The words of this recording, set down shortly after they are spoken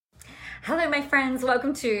Hello, my friends.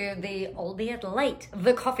 Welcome to the albeit late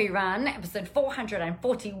The Coffee Run, episode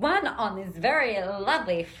 441 on this very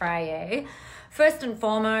lovely Friday. First and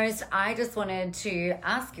foremost, I just wanted to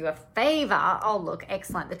ask you a favor. Oh, look,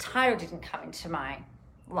 excellent. The title didn't come into my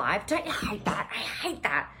live. Don't you hate that? I hate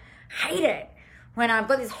that. Hate it. When I've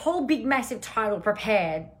got this whole big massive title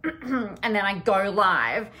prepared and then I go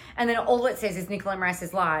live and then all it says is Nicola Morris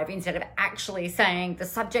is live instead of actually saying the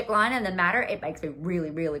subject line and the matter, it makes me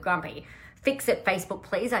really, really grumpy. Fix it, Facebook,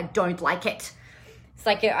 please. I don't like it. It's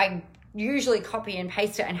like I usually copy and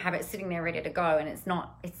paste it and have it sitting there ready to go and it's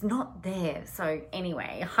not there. So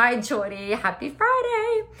anyway, hi Geordie, happy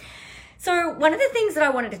Friday. So one of the things that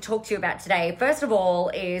I wanted to talk to you about today, first of all,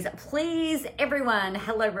 is please, everyone,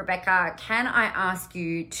 hello, Rebecca, can I ask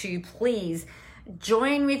you to please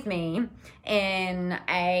join with me in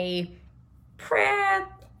a prayer,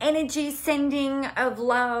 energy sending of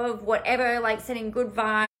love, whatever, like sending good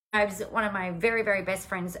vibes. One of my very, very best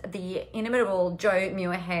friends, the inimitable Jo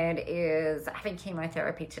Muirhead, is having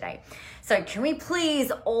chemotherapy today. So can we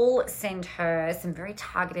please all send her some very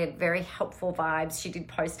targeted, very helpful vibes? She did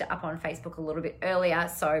post it up on Facebook a little bit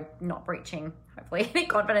earlier, so not breaching, hopefully, any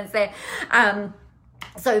confidence there.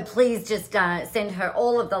 So please just send her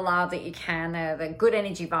all of the love that you can, the good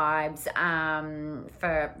energy vibes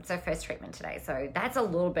for first treatment today. So that's a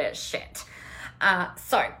little bit shit.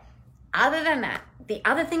 Other than that, the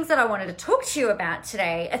other things that I wanted to talk to you about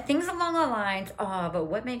today are things along the lines of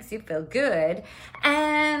what makes you feel good.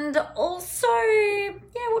 And also,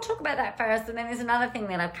 we'll talk about that first. And then there's another thing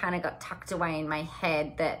that I've kind of got tucked away in my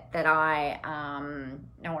head that I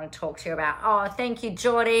want to talk to you about. Oh, thank you,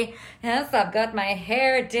 Geordie. Yes, I've got my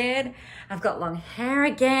hair did. I've got long hair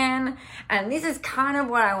again. And this is kind of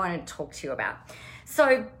what I want to talk to you about.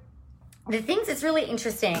 So the things that's really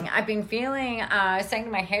interesting, I've been feeling, saying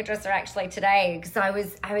to my hairdresser actually today, because I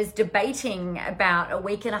was debating about a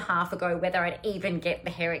week and a half ago whether I'd even get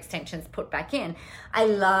the hair extensions put back in. I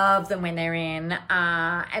love them when they're in,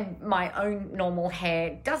 and my own normal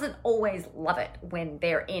hair doesn't always love it when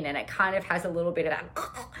they're in, and it kind of has a little bit of that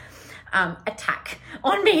attack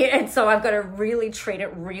on me, and so I've got to really treat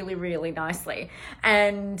it really, really nicely.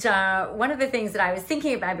 And one of the things that I was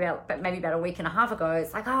thinking about maybe about a week and a half ago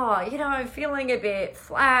is like, I'm feeling a bit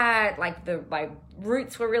flat, like my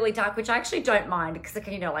roots were really dark, which I actually don't mind because I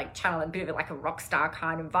can, like channel a bit of like a rock star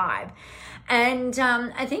kind of vibe. And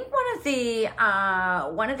I think one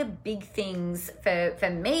of the big things for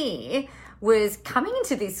me was coming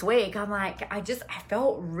into this week, I'm like, I've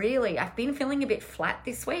been feeling a bit flat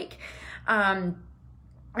this week.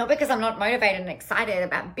 Not because I'm not motivated and excited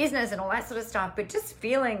about business and all that sort of stuff, but just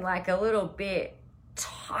feeling like a little bit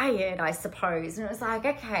tired, I suppose. And it was like,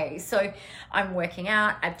 okay, so I'm working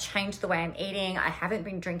out, I've changed the way I'm eating, I haven't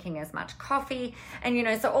been drinking as much coffee,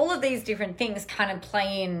 and so all of these different things kind of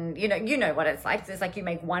play in, you know what it's like. It's like you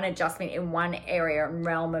make one adjustment in one area and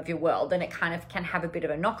realm of your world and it kind of can have a bit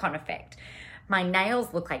of a knock-on effect. My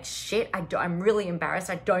nails look like shit. I'm really embarrassed.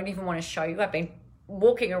 I don't even want to show you. I've been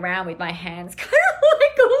walking around with my hands kind of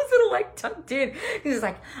like all sort of like tucked in. It's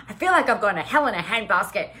like, I feel like I've gone to hell in a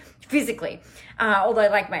handbasket physically. Although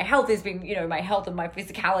like my health has been, my health and my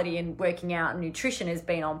physicality and working out and nutrition has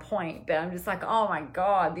been on point. But I'm just like, oh my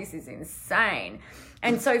God, this is insane.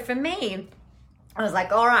 And so for me, I was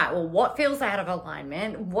like, all right, well, what feels out of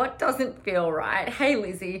alignment? What doesn't feel right? Hey,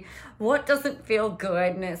 Lizzie, what doesn't feel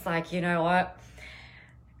good? And it's like, you know what?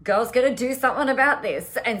 Girl's going to do something about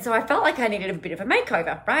this. And so I felt like I needed a bit of a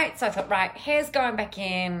makeover, right? So I thought, right, hair's going back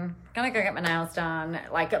in. Going to go get my nails done.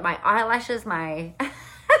 Like my eyelashes, my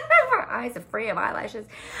eyes are free of eyelashes.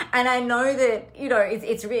 And I know that,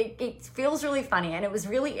 it feels really funny. And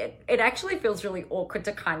it actually feels really awkward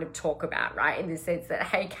to kind of talk about, right? In the sense that,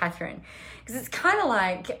 hey, Catherine, because it's kind of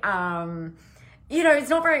like, it's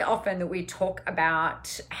not very often that we talk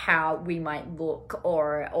about how we might look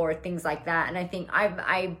or things like that. And I think I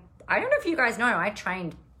don't know if you guys know, I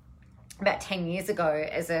trained about 10 years ago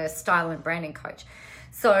as a style and branding coach.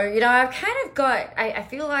 So, I've kind of got, I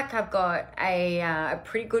feel like I've got a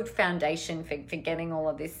pretty good foundation for getting all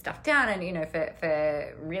of this stuff down and,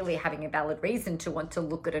 for really having a valid reason to want to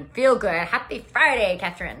look good and feel good. Happy Friday,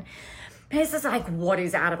 Catherine. It's just like, what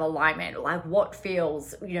is out of alignment? Like what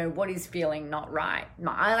feels, what is feeling not right?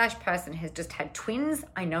 My eyelash person has just had twins.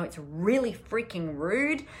 I know it's really freaking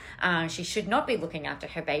rude. She should not be looking after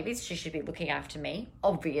her babies. She should be looking after me,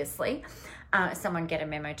 obviously. Someone get a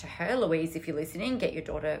memo to her. Louise, if you're listening, get your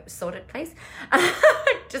daughter sorted, please.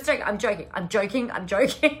 Just joking. I'm joking.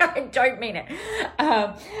 I don't mean it.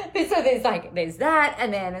 So there's that.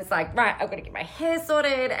 And then it's like, right, I've got to get my hair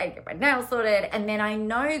sorted. I get my nails sorted. And then I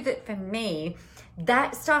know that for me,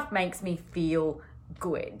 that stuff makes me feel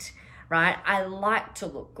good, right? I like to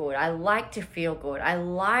look good. I like to feel good. I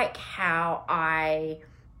like how I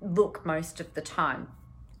look most of the time.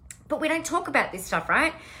 But we don't talk about this stuff,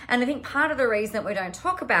 right? And I think part of the reason that we don't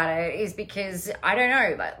talk about it is because, I don't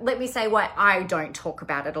know, but let me say why I don't talk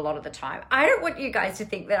about it a lot of the time. I don't want you guys to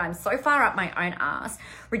think that I'm so far up my own ass,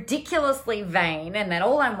 ridiculously vain, and that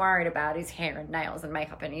all I'm worried about is hair and nails and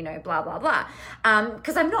makeup and, blah, blah, blah.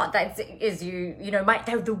 Because I'm not. That's,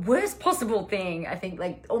 the worst possible thing, I think,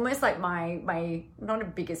 like, almost like my not a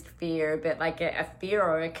biggest fear, but like a fear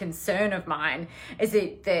or a concern of mine is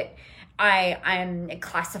that I'm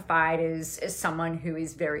classified as someone who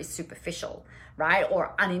is very superficial, right?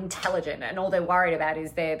 Or unintelligent, and all they're worried about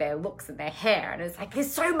is their looks and their hair. And it's like,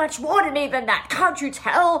 there's so much more to me than that. Can't you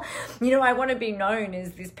tell? I want to be known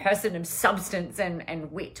as this person of substance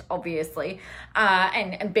and wit, obviously,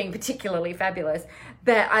 and being particularly fabulous.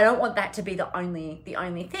 But I don't want that to be the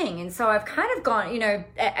only thing. And so I've kind of gone,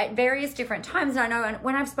 at various different times. And I know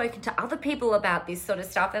when I've spoken to other people about this sort of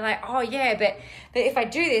stuff, they're like, oh yeah, but if I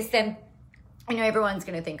do this, then everyone's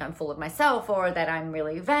going to think I'm full of myself, or that I'm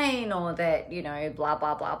really vain, or that, blah,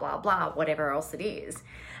 blah, blah, blah, blah, whatever else it is.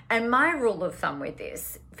 And my rule of thumb with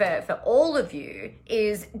this for all of you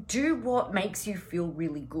is do what makes you feel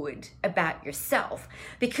really good about yourself.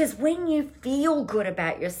 Because when you feel good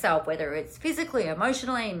about yourself, whether it's physically,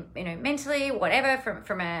 emotionally, mentally, whatever,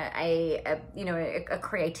 from a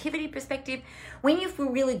creativity perspective, when you feel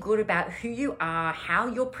really good about who you are, how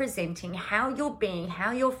you're presenting, how you're being,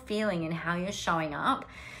 how you're feeling, and how you're showing up,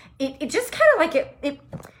 it just kind of like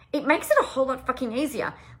it makes it a whole lot fucking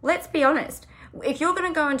easier. Let's be honest. If you're going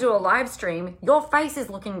to go and do a live stream, your face is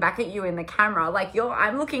looking back at you in the camera. Like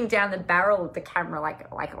I'm looking down the barrel of the camera, like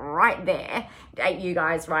right there at you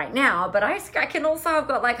guys right now. But I can also have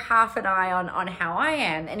got like half an eye on how I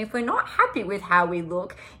am. And if we're not happy with how we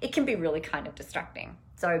look, it can be really kind of distracting.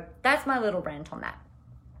 So that's my little rant on that.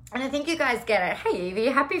 And I think you guys get it. Hey, Evie,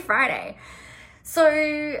 happy Friday.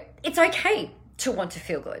 So it's okay to want to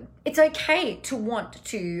feel good. It's okay to want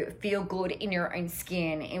to feel good in your own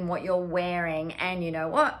skin, in what you're wearing. And you know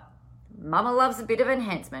what? Mama loves a bit of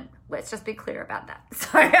enhancement. Let's just be clear about that. So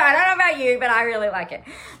I don't know about you, but I really like it.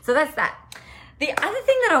 So that's that. The other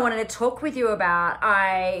thing that I wanted to talk with you about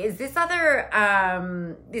is this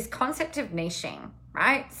other, this concept of niching,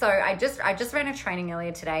 right? So I just ran a training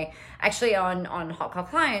earlier today, actually on hot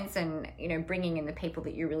clients and, bringing in the people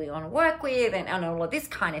that you really want to work with and all of this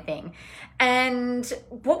kind of thing. And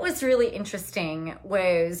what was really interesting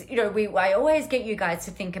was, I always get you guys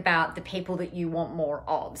to think about the people that you want more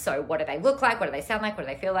of. So what do they look like? What do they sound like? What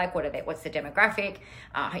do they feel like? What's the demographic?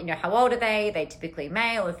 How old are they? Are they typically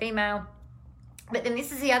male or female? But then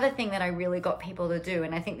this is the other thing that I really got people to do,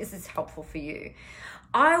 and I think this is helpful for you.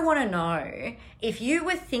 I want to know, if you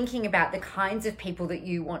were thinking about the kinds of people that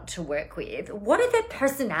you want to work with, what are their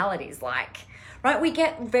personalities like? Right? We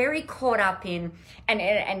get very caught up in,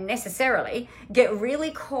 and necessarily get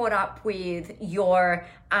really caught up with your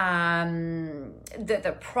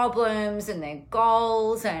the problems and their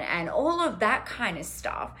goals and all of that kind of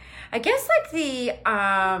stuff. I guess the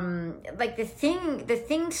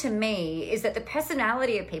thing to me is that the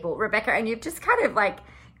personality of people, Rebecca, and you've just kind of like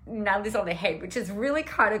nailed this on the head, which is really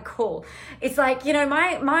kind of cool. It's like,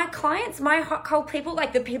 my clients, my hot cold people,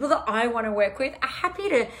 like the people that I want to work with, are happy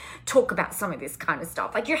to talk about some of this kind of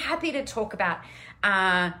stuff. Like, you're happy to talk about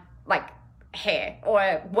like hair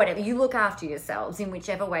or whatever. You look after yourselves in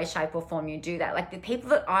whichever way, shape or form you do that. Like, the people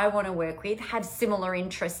that I want to work with have similar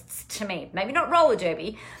interests to me. Maybe not roller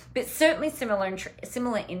derby, but certainly similar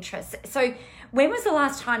interests. So when was the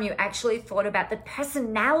last time you actually thought about the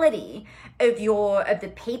personality of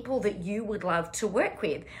the people that you would love to work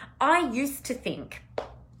with? I used to think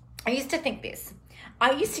this.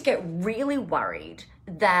 I used to get really worried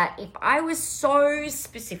that if I was so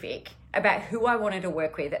specific about who I wanted to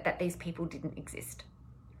work with, that these people didn't exist,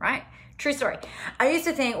 right? True story. I used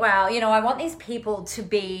to think, well, I want these people to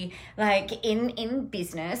be like in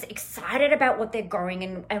business, excited about what they're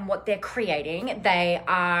growing and what they're creating.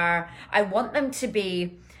 I want them to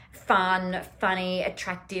be fun, funny,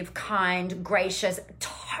 attractive, kind, gracious,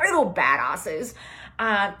 total badasses,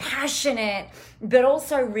 passionate, but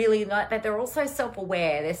also really like that they're also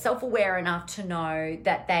self-aware. They're self-aware enough to know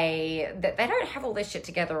that they don't have all their shit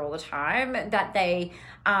together all the time, that they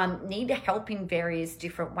need help in various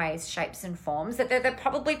different ways, shapes and forms, that they're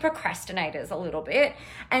probably procrastinators a little bit.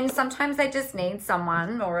 And sometimes they just need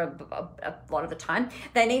someone, or a lot of the time,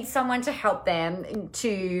 they need someone to help them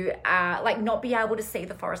to like not be able to see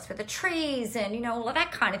the forest for the trees and, all of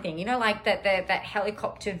that kind of thing, like that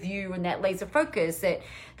helicopter view and that laser focus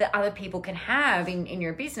that other people can have in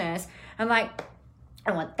your business. I'm like,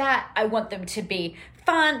 I want that. I want them to be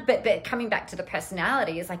fun, but coming back to the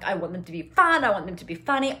personality, is like, I want them to be fun. I want them to be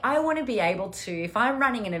funny. I want to be able to, if I'm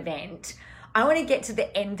running an event, I want to get to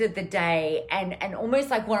the end of the day and almost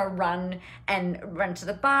like want to run to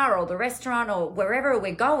the bar or the restaurant or wherever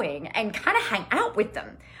we're going and kind of hang out with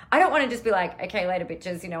them. I don't want to just be like, okay, later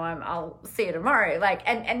bitches, I'll see you tomorrow. Like,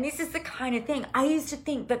 and this is the kind of thing. I used to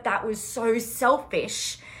think that was so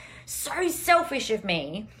selfish of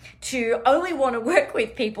me to only want to work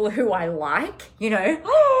with people who I like,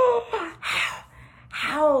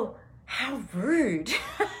 how rude.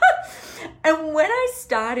 And when I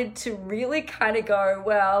started to really kind of go,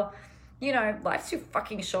 well, life's too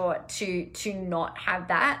fucking short to not have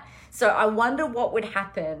that. So I wonder what would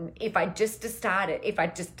happen if I just started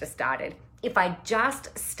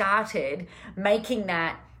making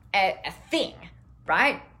that a thing,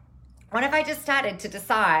 right? What if I just started to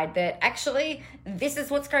decide that actually this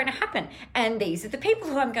is what's going to happen and these are the people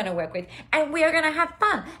who I'm going to work with and we are going to have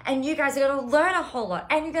fun and you guys are going to learn a whole lot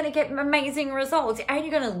and you're going to get amazing results and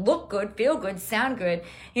you're going to look good, feel good, sound good.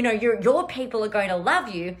 Your people are going to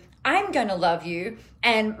love you. I'm going to love you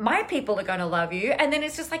and my people are going to love you. And then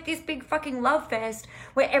it's just like this big fucking love fest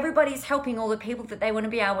where everybody's helping all the people that they want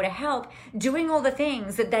to be able to help, doing all the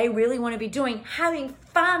things that they really want to be doing, having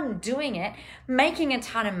fun doing it, making a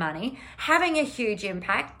ton of money, having a huge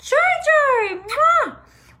impact. Jojo!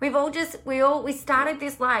 Mwah! We started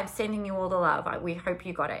this live sending you all the love. We hope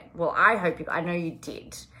you got it. Well, I know you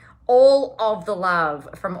did. All of the love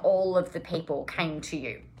from all of the people came to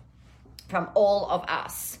you, from all of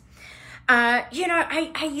us.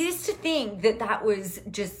 I used to think that was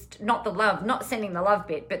just not the love, not sending the love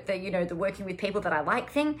bit, but the working with people that I like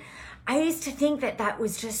thing. I used to think that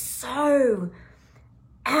was just so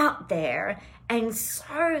out there and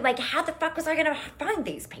so like, how the fuck was I going to find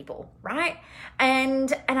these people, right?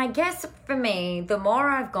 And I guess for me, the more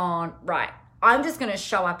I've gone, right, I'm just going to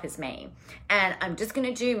show up as me and I'm just going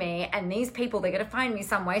to do me. And these people, they're going to find me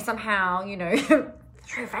some way, somehow,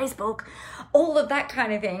 through Facebook, all of that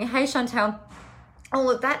kind of thing. Hey, Chantel, all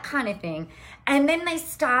of that kind of thing. And then they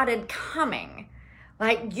started coming.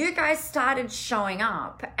 Like, you guys started showing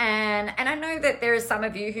up. And I know that there are some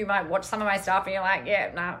of you who might watch some of my stuff and you're like,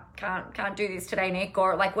 yeah, no, can't do this today, Nick,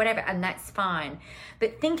 or like whatever. And that's fine.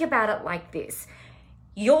 But think about it like this.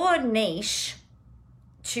 Your niche,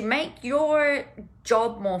 to make your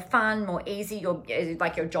job more fun, more easy, your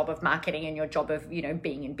job of marketing and your job of,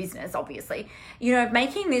 being in business, obviously,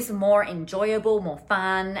 making this more enjoyable, more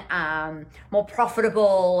fun, more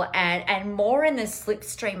profitable and more in the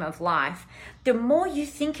slipstream of life, the more you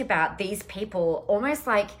think about these people, almost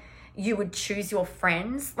like you would choose your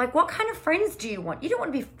friends. Like, what kind of friends do you want? You don't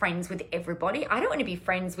want to be friends with everybody. I don't want to be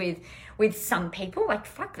friends with some people. Like,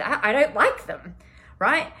 fuck that. I don't like them.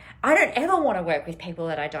 Right? I don't ever want to work with people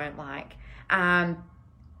that I don't like. I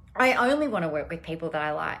only want to work with people that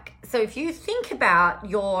I like. So if you think about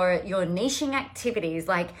your niching activities,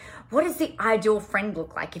 like, what does the ideal friend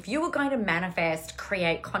look like? If you were going to manifest,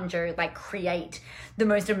 create, conjure, create the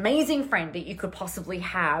most amazing friend that you could possibly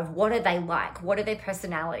have, what are they like? What are their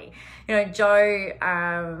personality?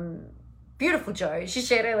 Joe, beautiful Joe, she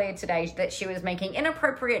shared earlier today that she was making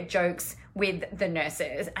inappropriate jokes with the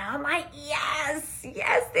nurses. And I'm like, yes, this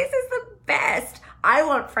is the best. I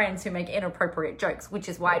want friends who make inappropriate jokes, which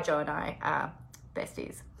is why Joe and I are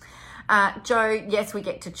besties. Joe, yes, we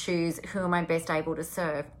get to choose who am I best able to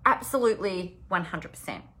serve. Absolutely,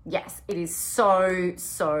 100%. Yes, it is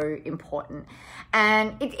so important.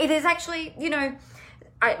 And it is actually,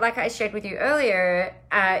 like I shared with you earlier,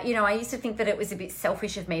 I used to think that it was a bit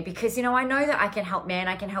selfish of me because, I know that I can help men,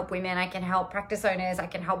 I can help women, I can help practice owners, I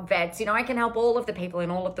can help vets, I can help all of the people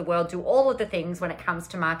in all of the world do all of the things when it comes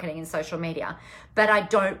to marketing and social media, but I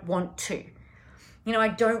don't want to. I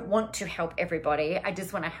don't want to help everybody. I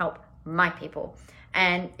just want to help my people.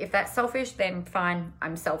 And if that's selfish, then fine,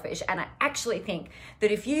 I'm selfish. And I actually think that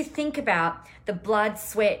if you think about the blood,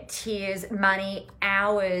 sweat, tears, money,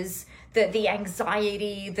 hours, the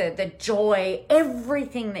anxiety, the joy,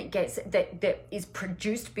 everything that is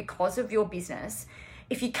produced because of your business,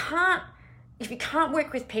 if you can't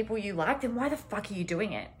work with people you like, then why the fuck are you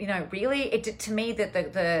doing it? Really, to me that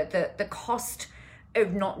the cost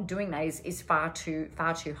of not doing that is far too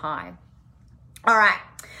high. All right,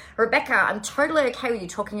 Rebecca, I'm totally okay with you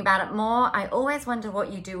talking about it more. I always wonder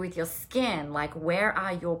what you do with your skin. Like, where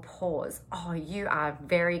are your pores? Oh, you are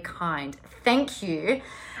very kind. Thank you.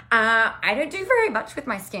 I don't do very much with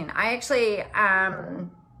my skin. I actually I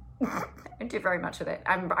don't do very much with it.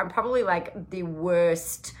 I'm probably like the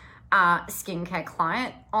worst skincare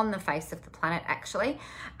client on the face of the planet, actually.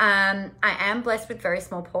 I am blessed with very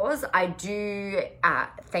small pores. I do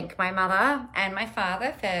thank my mother and my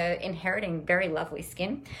father for inheriting very lovely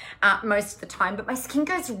skin most of the time, but my skin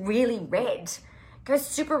goes really red. Goes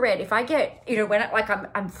super red. If I get, when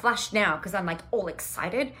I'm flushed now because I'm like all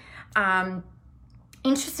excited.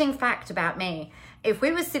 Interesting fact about me. If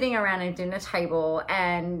we were sitting around a dinner table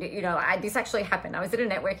and, this actually happened. I was at a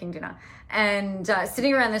networking dinner and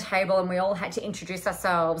sitting around the table and we all had to introduce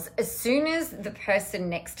ourselves. As soon as the person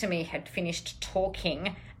next to me had finished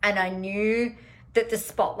talking and I knew that the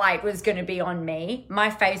spotlight was going to be on me,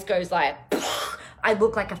 my face goes like, I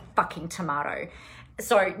look like a fucking tomato.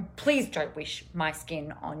 So please don't wish my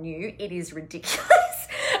skin on you. It is ridiculous.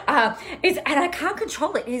 And I can't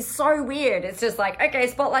control it. It is so weird. It's just like, okay,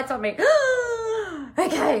 spotlight's on me.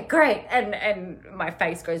 Okay, great. And my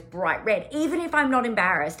face goes bright red. Even if I'm not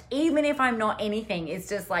embarrassed, even if I'm not anything, it's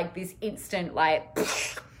just like this instant like,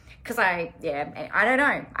 because I don't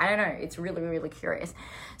know. It's really, really curious.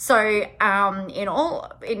 So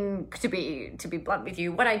to be blunt with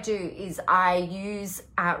you, what I do is I use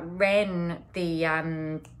Ren,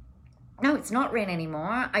 no, it's not Ren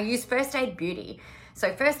anymore. I use First Aid Beauty.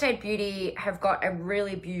 So First Aid Beauty have got a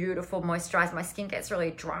really beautiful moisturizer. My skin gets really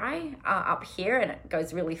dry up here and it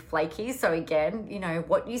goes really flaky. So again,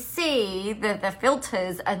 what you see, the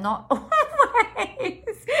filters are not always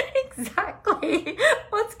exactly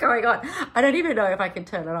what's going on. I don't even know if I can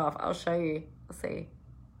turn it off. I'll show you. I'll see.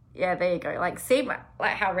 Yeah, there you go. Like, see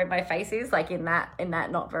how red my face is, like in that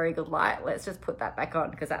not very good light. Let's just put that back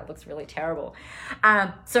on because that looks really terrible.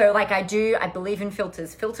 So like I believe in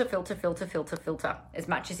filters. Filter as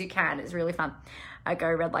much as you can. It's really fun. I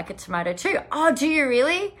go red like a tomato too. Oh, do you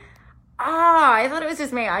really? I thought it was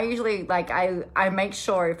just me. I usually I make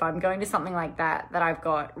sure if I'm going to something like that I've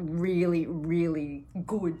got really, really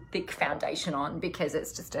good thick foundation on because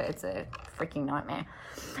it's a freaking nightmare.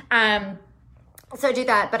 So I do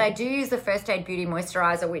that, but I do use the First Aid Beauty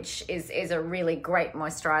moisturizer, which is a really great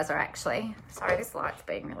moisturizer, actually. Sorry, this light's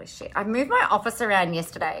being really shit. I moved my office around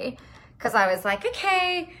yesterday because I was like,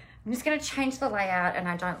 okay, I'm just going to change the layout and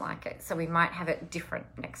I don't like it. So we might have it different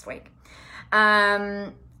next week.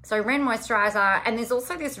 So Ren moisturizer, and there's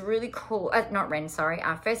also this really cool,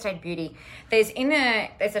 First Aid Beauty. There's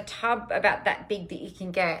a tub about that big that you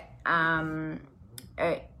can get,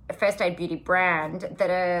 First Aid Beauty brand that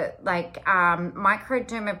are like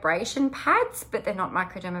microdermabrasion pads, but they're not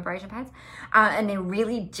microdermabrasion pads, and they're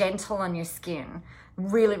really gentle on your skin.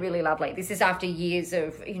 Really, really lovely. This is after years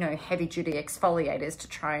of heavy duty exfoliators to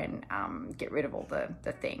try and get rid of all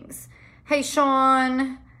the things. Hey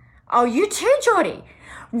Sean, oh you too, Jordy.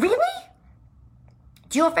 Really?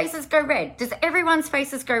 Do your faces go red? Does everyone's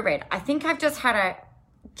faces go red? I think I've just had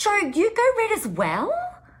Joe, you go red as well?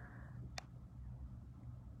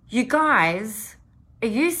 You guys, are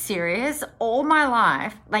you serious? All my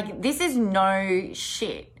life, like this is no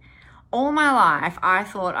shit. All my life, I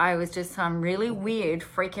thought I was just some really weird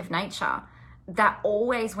freak of nature that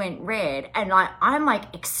always went red. And I'm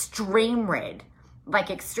like extreme red,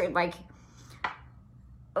 like extreme, like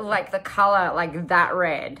the color, like that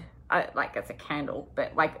red. Like it's a candle,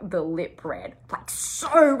 but like the lip red, like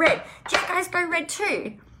so red. Do you guys go red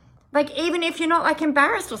too? Like even if you're not like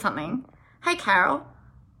embarrassed or something. Hey, Carol.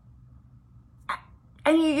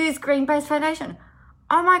 And you use green-based foundation.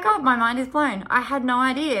 Oh my God, my mind is blown. I had no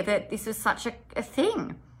idea that this was such a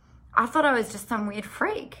thing. I thought I was just some weird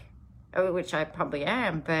freak, which I probably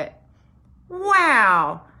am, but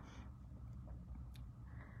wow.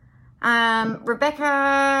 Rebecca,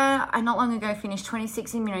 I not long ago finished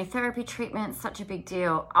 26 immunotherapy treatments, such a big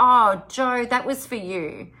deal. Oh, Joe, that was for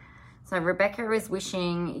you. So Rebecca is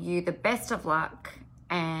wishing you the best of luck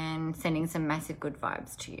and sending some massive good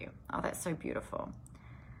vibes to you. Oh, that's so beautiful.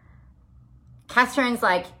 Catherine's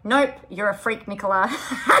like, nope, you're a freak, Nicola.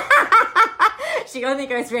 She only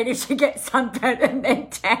goes red if she gets sunburned and then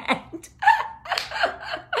tanned.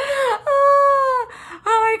 Oh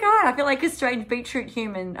my God, I feel like a strange beetroot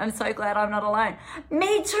human. I'm so glad I'm not alone.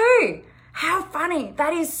 Me too. How funny.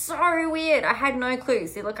 That is so weird. I had no clue.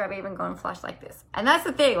 See, look, I've even gone flush like this. And that's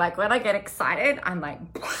the thing, like when I get excited, I'm like,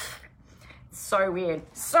 so weird.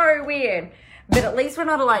 So weird. But at least we're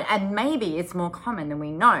not alone. And maybe it's more common than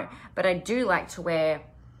we know. But I do like to wear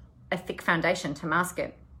a thick foundation to mask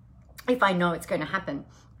it if I know it's going to happen.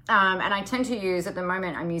 And I tend to use, at the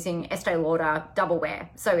moment, I'm using Estee Lauder Double Wear.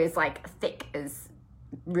 So it's like thick, is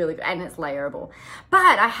really good, and it's layerable.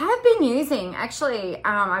 But I have been using, actually,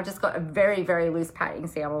 I've just got a very, very loose powder. You can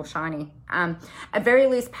see I'm all shiny. A very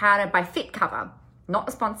loose powder by Fit Cover. Not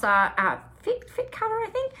a sponsor. Fit Cover, I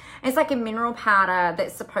think. It's like a mineral powder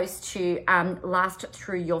that's supposed to last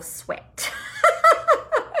through your sweat.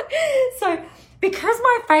 So because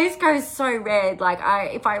my face goes so red, like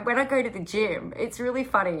when I go to the gym, it's really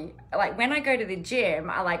funny. Like when I go to the gym,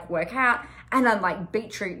 I like work out and I'm like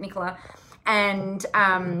beetroot Nicola. And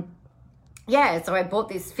yeah, so I bought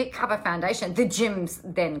this Fit Cover foundation. The gym's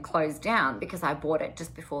then closed down because I bought it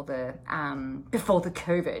just before the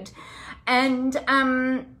COVID. And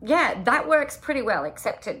yeah, that works pretty well,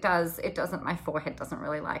 except it doesn't, my forehead doesn't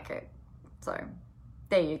really like it. So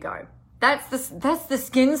there you go. That's the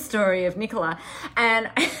skin story of Nicola.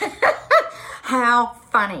 And how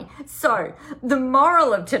funny. So the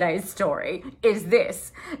moral of today's story is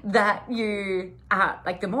this, that you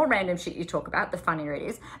like the more random shit you talk about, the funnier it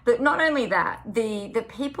is. But not only that, the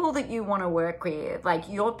people that you want to work with, like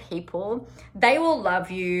your people, they will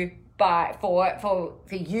love you for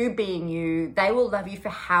you being you. They will love you for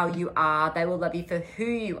how you are. They will love you for who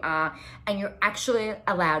you are. And you're actually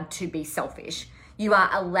allowed to be selfish. You are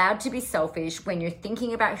allowed to be selfish when you're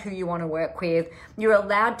thinking about who you want to work with. You're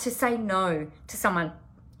allowed to say no to someone.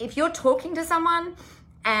 If you're talking to someone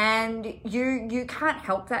and you can't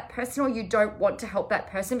help that person, or you don't want to help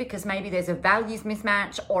that person because maybe there's a values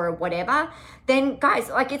mismatch or whatever, then guys,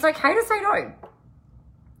 like, it's okay to say no.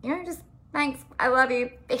 You know, just thanks, I love you.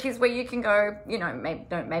 Here's where you can go. You know,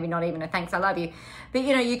 maybe not even a thanks, I love you. But,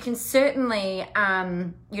 you know, you can certainly,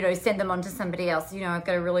 you know, send them on to somebody else. You know, I've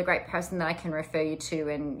got a really great person that I can refer you to,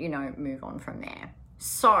 and, you know, move on from there.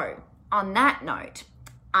 So on that note,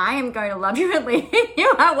 I am going to love you and leave you.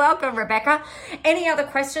 You are welcome, Rebecca. Any other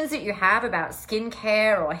questions that you have about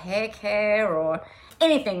skincare or hair care or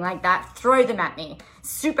anything like that, throw them at me.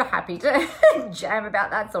 Super happy to jam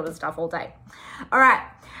about that sort of stuff all day. All right.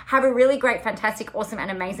 Have a really great, fantastic, awesome,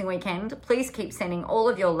 and amazing weekend. Please keep sending all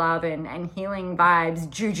of your love and healing vibes,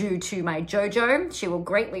 juju, to my Jojo. She will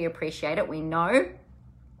greatly appreciate it, we know.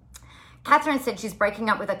 Catherine said she's breaking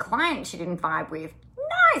up with a client she didn't vibe with.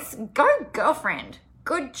 Nice. Go, girlfriend.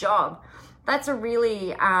 Good job. That's a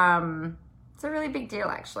really, it's a really big deal,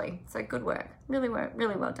 actually. So good work. Really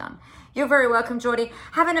well done. You're very welcome, Geordie.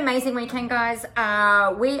 Have an amazing weekend, guys.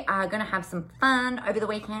 We are going to have some fun over the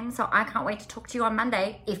weekend, so I can't wait to talk to you on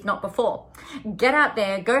Monday, if not before. Get out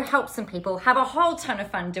there, go help some people, have a whole ton of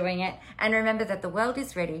fun doing it, and remember that the world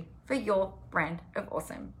is ready for your brand of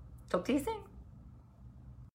awesome. Talk to you soon.